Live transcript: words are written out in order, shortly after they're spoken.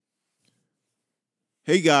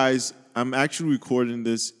Hey guys, I'm actually recording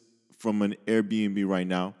this from an Airbnb right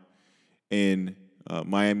now in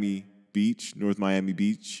Miami Beach, North Miami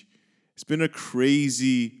Beach. It's been a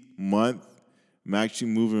crazy month. I'm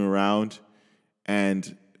actually moving around,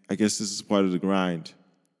 and I guess this is part of the grind.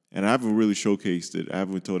 And I haven't really showcased it. I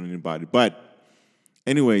haven't told anybody. But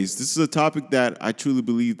anyways, this is a topic that I truly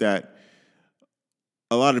believe that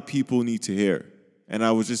a lot of people need to hear. And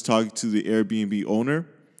I was just talking to the Airbnb owner,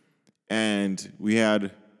 and we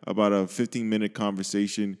had about a 15-minute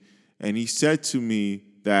conversation, and he said to me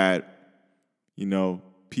that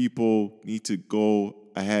people need to go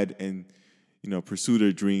ahead and pursue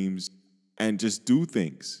their dreams and just do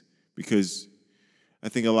things, because I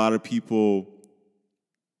think a lot of people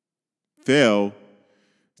fail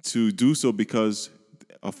to do so because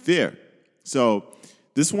of fear. So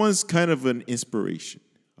this one's kind of an inspiration.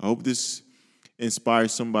 I hope this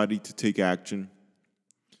inspires somebody to take action.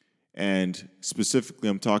 And specifically,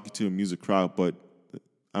 I'm talking to a music crowd, but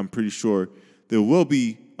I'm pretty sure there will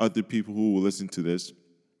be other people who will listen to this.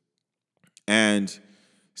 And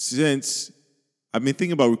since I've been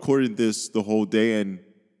thinking about recording this the whole day, and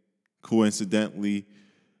coincidentally,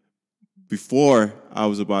 before I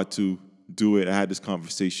was about to do it, I had this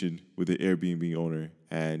conversation with the Airbnb owner,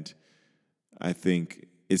 and I think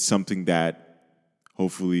it's something that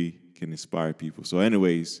hopefully can inspire people. So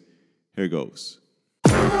anyways, here goes.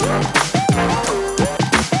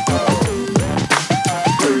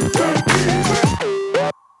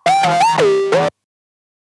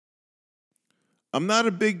 I'm not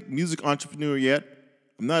a big music entrepreneur yet.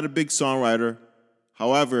 I'm not a big songwriter.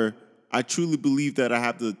 However, I truly believe that I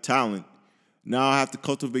have the talent. Now I have to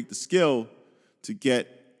cultivate the skill to get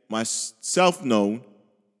myself known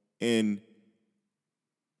in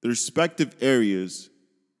the respective areas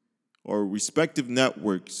or respective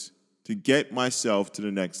networks to get myself to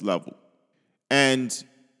the next level. And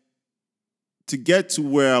to get to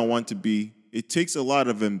where I want to be, it takes a lot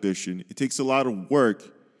of ambition, it takes a lot of work,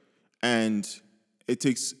 and it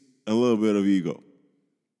takes a little bit of ego.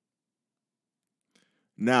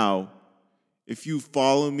 Now, if you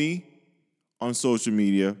follow me on social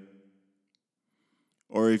media,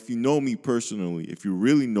 or if you know me personally, if you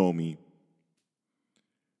really know me,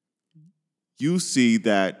 you see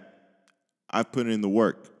that I put in the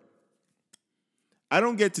work. I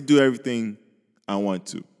don't get to do everything I want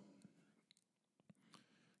to.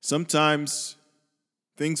 Sometimes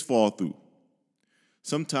things fall through.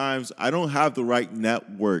 Sometimes I don't have the right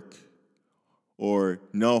network or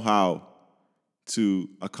know-how to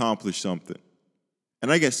accomplish something, and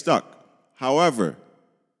I get stuck. However,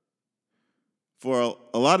 for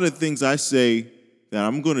a lot of the things I say that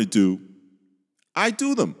I'm going to do, I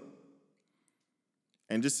do them.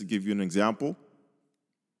 And just to give you an example,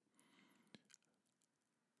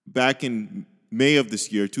 back in May of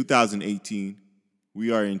this year, 2018,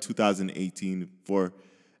 we are in 2018. For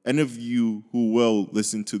any of you who will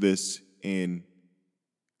listen to this in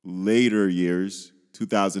later years,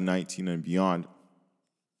 2019 and beyond,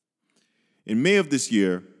 in May of this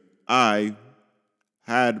year, I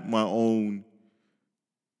had my own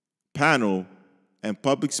panel and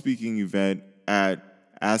public speaking event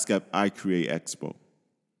at ASCAP I Create Expo.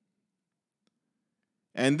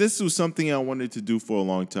 And this was something I wanted to do for a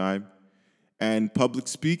long time. And public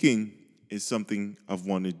speaking is something I've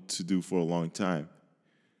wanted to do for a long time.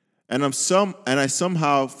 And I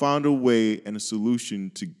somehow found a way and a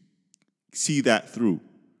solution to see that through.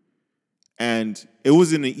 And it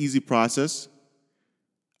wasn't an easy process.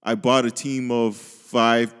 I bought a team of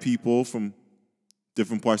 5 people from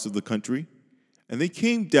different parts of the country, and they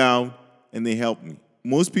came down and they helped me.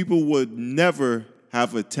 Most people would never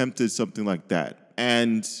have attempted something like that.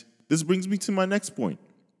 And this brings me to my next point.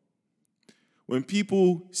 When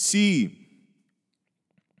people see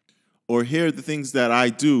or hear the things that I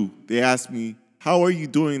do, they ask me, how are you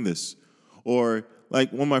doing this? Or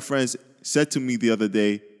like one of my friends said to me the other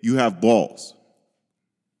day, you have balls.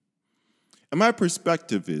 And my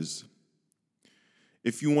perspective is,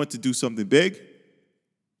 if you want to do something big,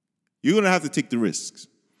 you're going to have to take the risks,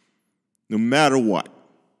 no matter what.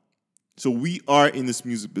 So we are in this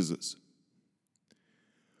music business.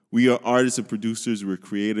 We are artists and producers, we're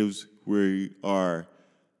creatives, we are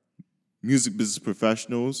music business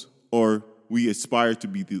professionals, or we aspire to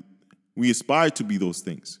be those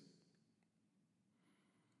things.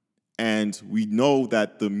 And we know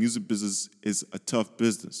that the music business is a tough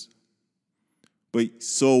business. But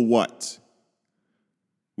so what?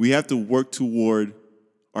 We have to work toward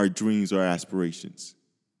our dreams, our aspirations.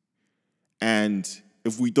 And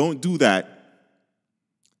if we don't do that,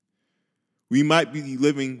 we might be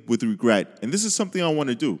living with regret. And this is something I want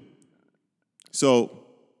to do. So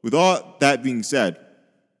with all that being said,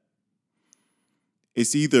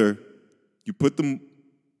 it's either you put the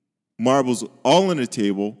marbles all on the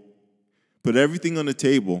table, put everything on the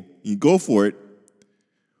table, you go for it,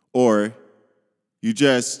 or you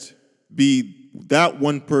just be that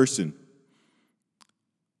one person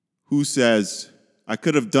who says, I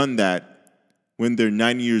could have done that when they're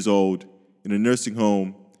 90 years old in a nursing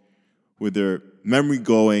home with their memory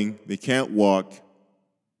going, they can't walk,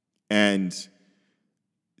 and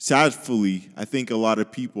sadly, I think a lot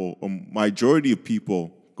of people, or majority of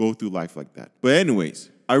people, go through life like that. But anyways,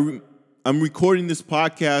 I'm recording this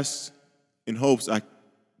podcast in hopes I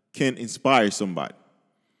can inspire somebody.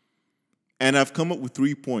 And I've come up with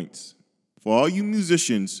 3 points for all you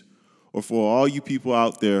musicians or for all you people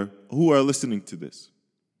out there who are listening to this.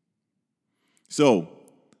 So,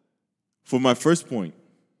 for my first point,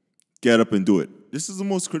 get up and do it. This is the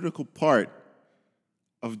most critical part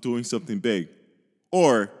of doing something big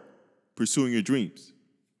or pursuing your dreams.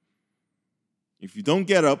 If you don't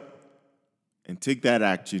get up and take that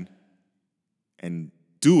action and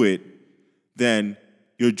do it, then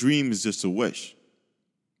your dream is just a wish.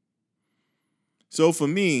 So for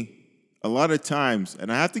me, a lot of times,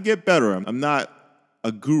 and I have to get better, I'm not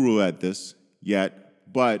a guru at this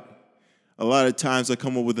yet, but a lot of times I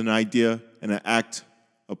come up with an idea and I act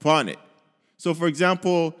upon it. So for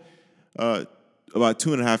example, about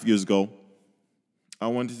 2.5 years ago, I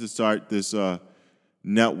wanted to start this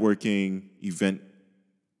networking event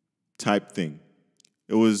type thing.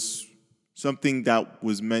 It was something that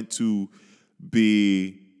was meant to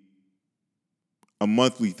be a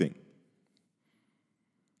monthly thing.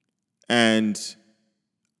 And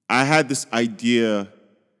I had this idea,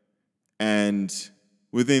 and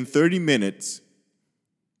within 30 minutes,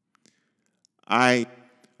 I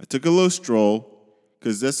took a little stroll,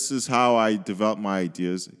 because this is how I develop my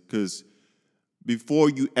ideas, because before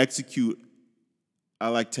you execute, I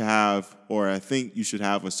like to have, or I think you should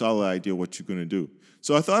have, a solid idea what you're going to do.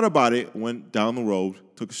 So I thought about it, went down the road,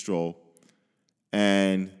 took a stroll,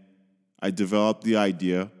 and I developed the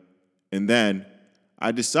idea. And then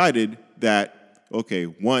I decided that, okay,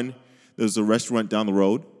 one, there's a restaurant down the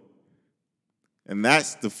road, and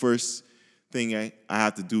that's the first thing I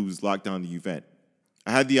have to do is lock down the event.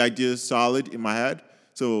 I had the idea solid in my head,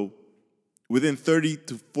 so within 30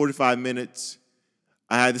 to 45 minutes,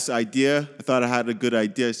 I had this idea. I thought I had a good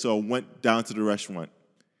idea, so I went down to the restaurant.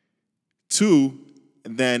 2,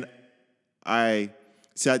 and then I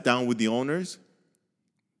sat down with the owners,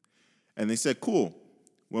 and they said, cool,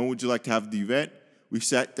 when would you like to have the event? We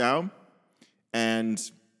sat down, and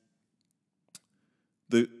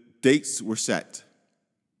the dates were set.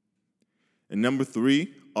 And number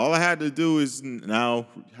 3, all I had to do is now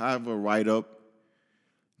have a write-up,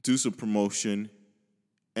 do some promotion,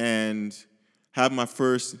 and have my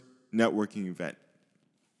first networking event.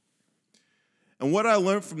 And what I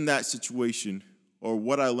learned from that situation, or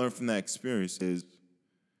what I learned from that experience, is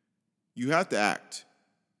you have to act.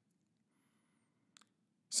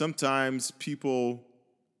 Sometimes people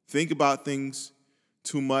think about things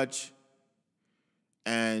too much,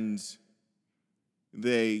 and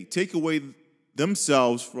they take away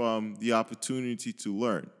themselves from the opportunity to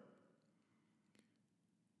learn.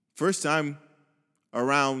 First time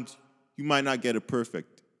around, you might not get it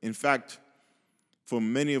perfect. In fact, for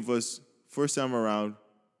many of us, first time around,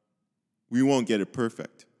 we won't get it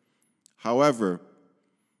perfect. However,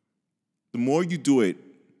 the more you do it,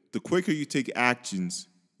 the quicker you take actions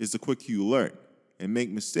is the quicker you learn and make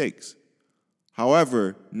mistakes.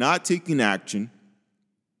 However, not taking action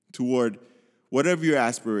toward whatever your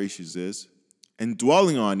aspirations is and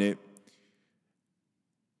dwelling on it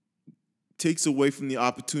takes away from the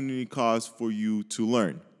opportunity cost for you to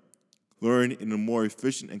learn in a more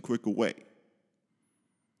efficient and quicker way.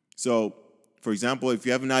 So, for example, if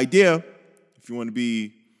you have an idea, if you want to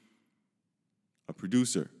be a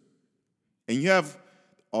producer, and you have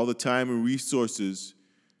all the time and resources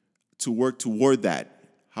to work toward that,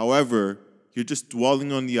 however, you're just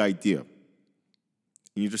dwelling on the idea, and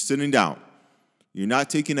you're just sitting down, you're not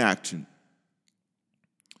taking action.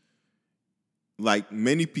 Like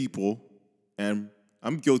many people, and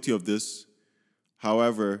I'm guilty of this,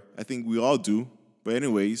 however, I think we all do. But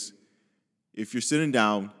anyways, if you're sitting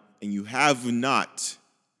down and you have not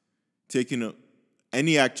taken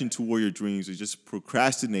any action toward your dreams, or just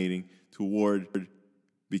procrastinating toward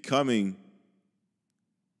becoming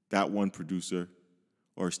that one producer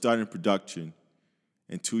or starting production,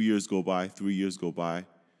 and 2 years go by, 3 years go by,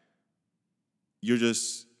 you're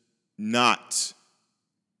just not.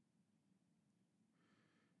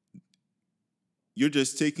 You're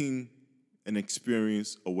just taking an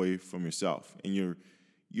experience away from yourself, and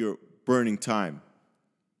you're burning time.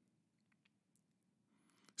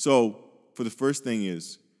 So, for the first thing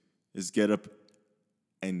is get up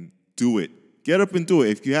and do it. Get up and do it.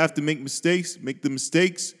 If you have to make mistakes, make the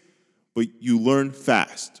mistakes, but you learn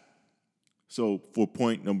fast. So, for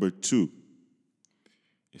point number 2,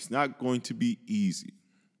 it's not going to be easy.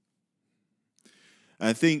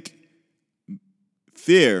 I think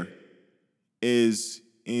fear is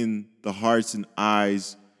in the hearts and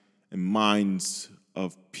eyes and minds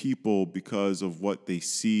of people because of what they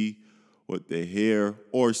see, what they hear,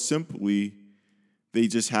 or simply they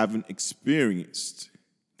just haven't experienced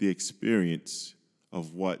the experience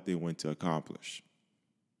of what they went to accomplish.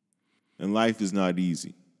 And life is not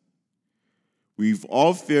easy. We've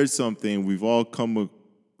all feared something, we've all come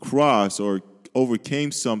across or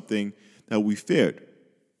overcame something that we feared.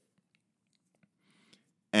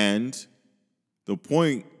 And the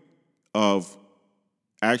point of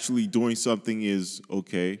actually doing something is,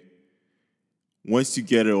 okay, once you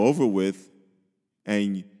get it over with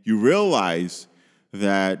and you realize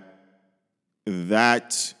that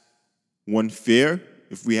one fear,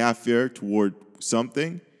 if we have fear toward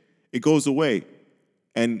something, it goes away.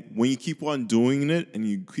 And when you keep on doing it and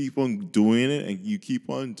you keep on doing it and you keep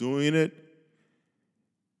on doing it,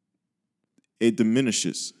 it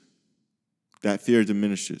diminishes. That fear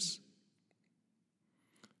diminishes.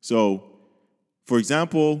 So, for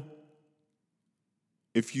example,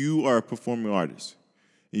 if you are a performing artist,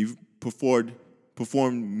 and you've performed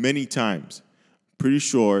many times, pretty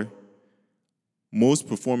sure most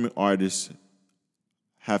performing artists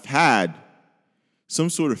have had some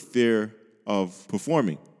sort of fear of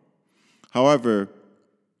performing. However,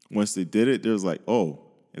 once they did it, there was like, oh,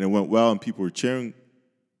 and it went well and people were cheering.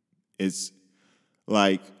 It's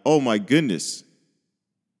like, oh my goodness,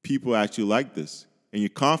 people actually like this. And your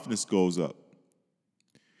confidence goes up.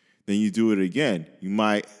 Then you do it again. You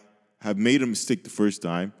might have made a mistake the first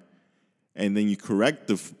time, and then you correct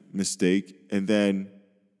the mistake, and then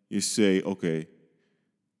you say, okay,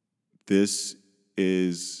 this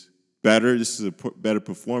is better, this is a better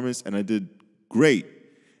performance, and I did great.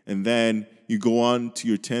 And then you go on to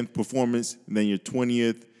your 10th performance, and then your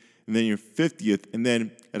 20th, and then your 50th, and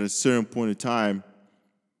then at a certain point in time,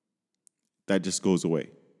 that just goes away.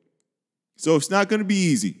 So it's not going to be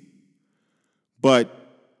easy. But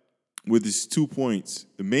with these 2 points,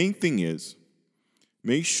 the main thing is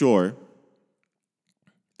make sure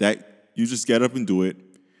that you just get up and do it,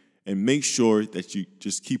 and make sure that you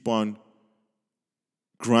just keep on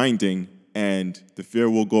grinding, and the fear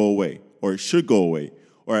will go away, or it should go away,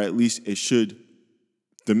 or at least it should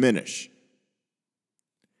diminish.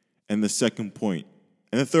 And the second point,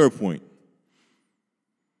 and the third point,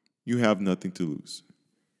 you have nothing to lose.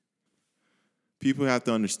 People have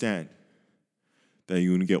to understand that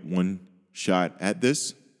you're going to get one shot at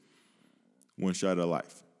this, one shot at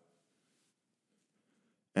life.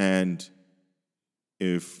 And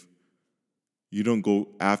if you don't go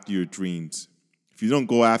after your dreams, if you don't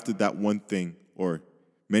go after that one thing or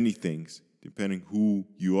many things, depending who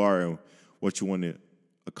you are and what you want to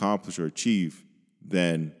accomplish or achieve,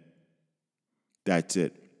 then that's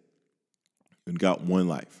it. You've got one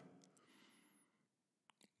life.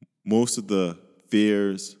 Most of the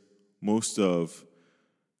fears, most of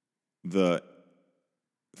the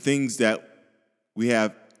things that we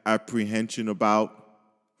have apprehension about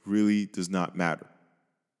really does not matter.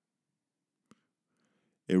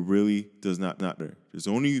 It really does not matter. There's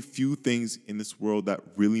only a few things in this world that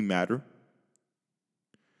really matter.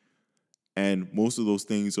 And most of those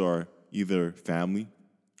things are either family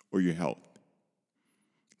or your health.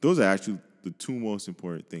 Those are actually the 2 most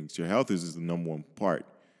important things. Your health is the number 1 part.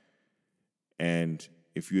 And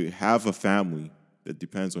if you have a family that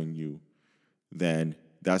depends on you, then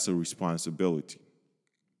that's a responsibility.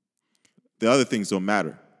 The other things don't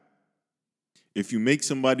matter. If you make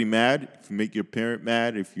somebody mad, if you make your parent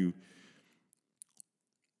mad, if you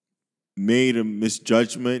made a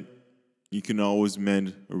misjudgment, you can always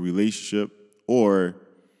mend a relationship. Or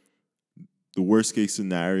the worst case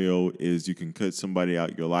scenario is you can cut somebody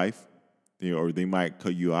out of your life, or they might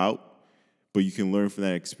cut you out, but you can learn from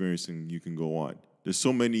that experience and you can go on. There's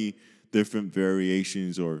so many different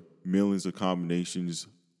variations or millions of combinations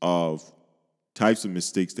of types of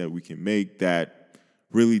mistakes that we can make that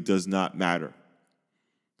really does not matter.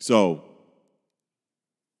 So,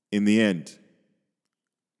 in the end,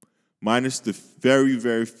 minus the very,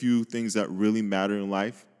 very few things that really matter in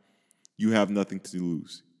life, you have nothing to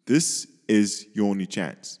lose. This is your only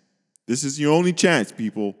chance. This is your only chance,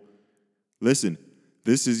 people. Listen,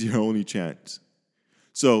 this is your only chance.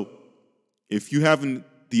 So, if you have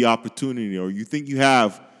the opportunity or you think you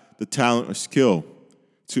have the talent or skill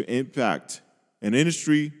to impact an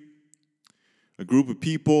industry, a group of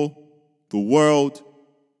people, the world,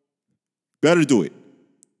 better do it.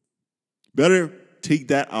 Better take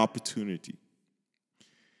that opportunity.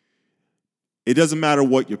 It doesn't matter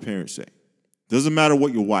what your parents say. It doesn't matter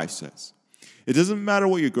what your wife says. It doesn't matter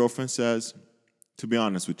what your girlfriend says, to be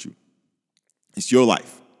honest with you. It's your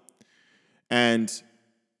life. And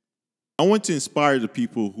I want to inspire the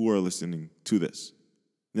people who are listening to this.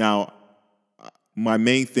 Now, my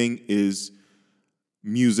main thing is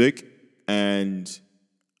music, and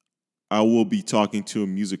I will be talking to a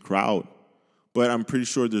music crowd. But I'm pretty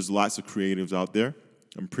sure there's lots of creatives out there.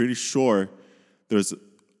 I'm pretty sure there's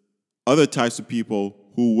other types of people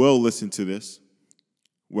who will listen to this,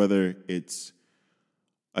 whether it's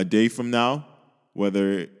a day from now,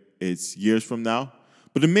 whether it's years from now.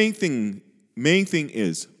 But the main thing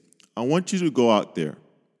is, I want you to go out there,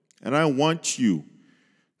 and I want you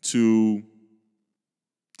to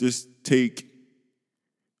just take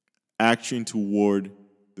action toward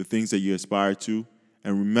the things that you aspire to,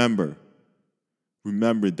 and remember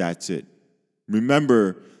that's it.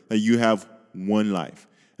 Remember that you have one life.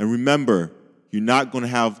 And remember, you're not going to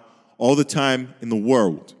have all the time in the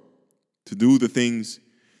world to do the things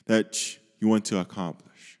that you want to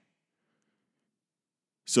accomplish.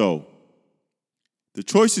 So, the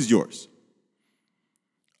choice is yours.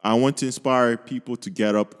 I want to inspire people to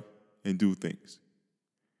get up and do things.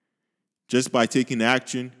 Just by taking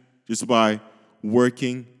action, just by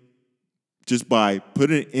working, just by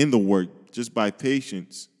putting in the work, just by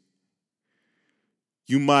patience,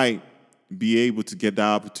 you might be able to get that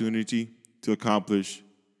opportunity to accomplish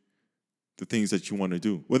the things that you want to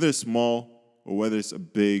do, whether it's small or whether it's a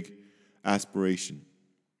big aspiration.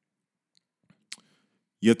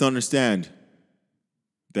 You have to understand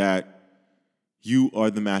that you are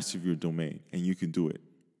the master of your domain, and you can do it.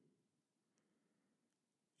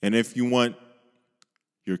 And if you want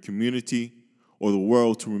your community or the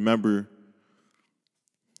world to remember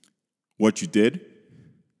what you did,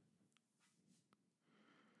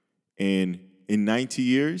 and in 90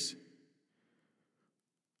 years,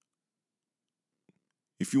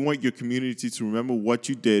 if you want your community to remember what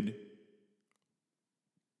you did,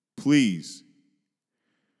 please,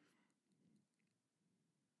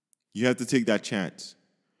 you have to take that chance.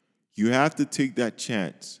 You have to take that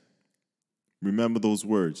chance. Remember those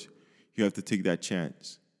words. You have to take that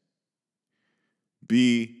chance.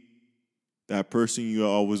 Be that person you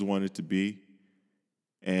always wanted to be.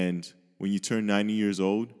 And when you turn 90 years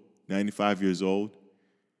old, 95 years old,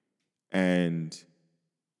 and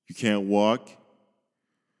you can't walk,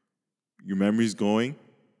 your memory's going,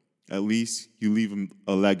 at least you leave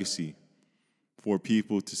a legacy for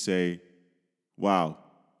people to say, wow,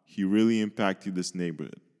 he really impacted this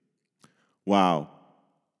neighborhood. Wow,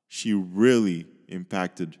 she really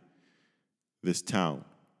impacted this town.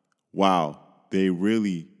 Wow, they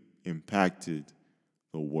really impacted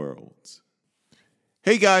the world.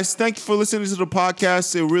 Hey guys, thank you for listening to the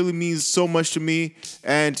podcast. It really means so much to me.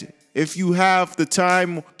 And if you have the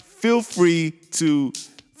time, feel free to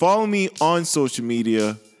follow me on social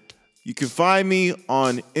media. You can find me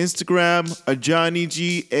on Instagram,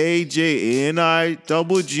 AjaniG, AJANIGG,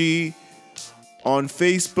 on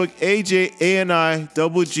Facebook, AJANIGG,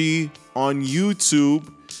 on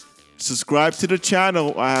YouTube. Subscribe to the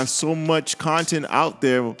channel. I have so much content out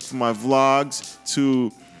there, from my vlogs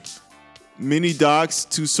to mini docs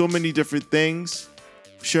to so many different things,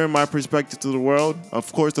 sharing my perspective to the world.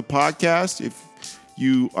 Of course, the podcast, if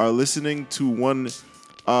you are listening to one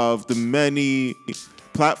of the many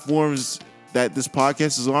platforms that this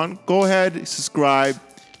podcast is on, go ahead, subscribe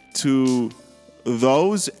to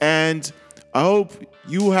those, and I hope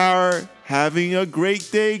you are having a great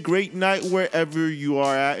day, great night, wherever you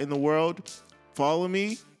are at in the world. Follow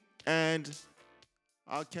me, and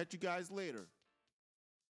I'll catch you guys later.